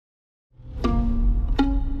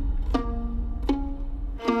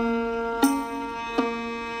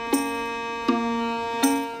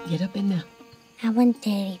up in there? I want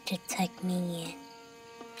Daddy to take me in.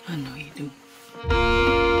 I know you do.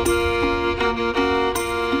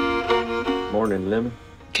 Morning, Lemon.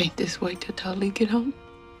 Can't this wait till Tully get home?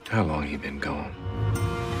 How long you been gone?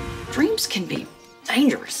 Dreams can be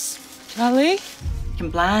dangerous. Tully? Can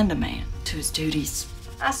blind a man to his duties.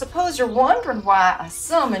 I suppose you're wondering why I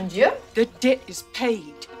summoned you. The debt is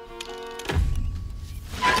paid.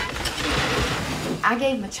 I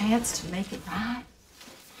gave him a chance to make it right.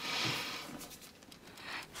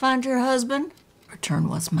 Find your husband, return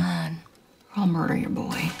what's mine, or I'll murder your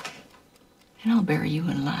boy. And I'll bury you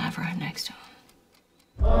alive right next to him.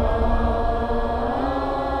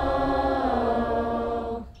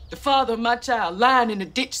 The father of my child lying in a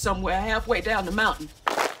ditch somewhere halfway down the mountain.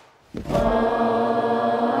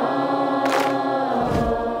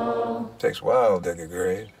 Takes a while to dig a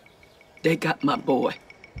grave. They got my boy.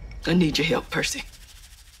 I need your help, Percy.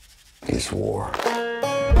 It's war.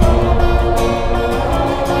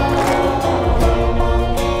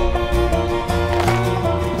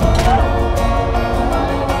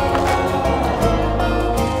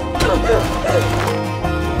 What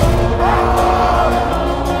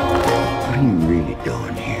are you really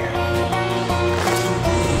doing here?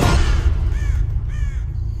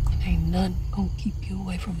 It ain't nothing gonna keep you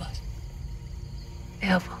away from us.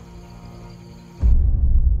 Ever.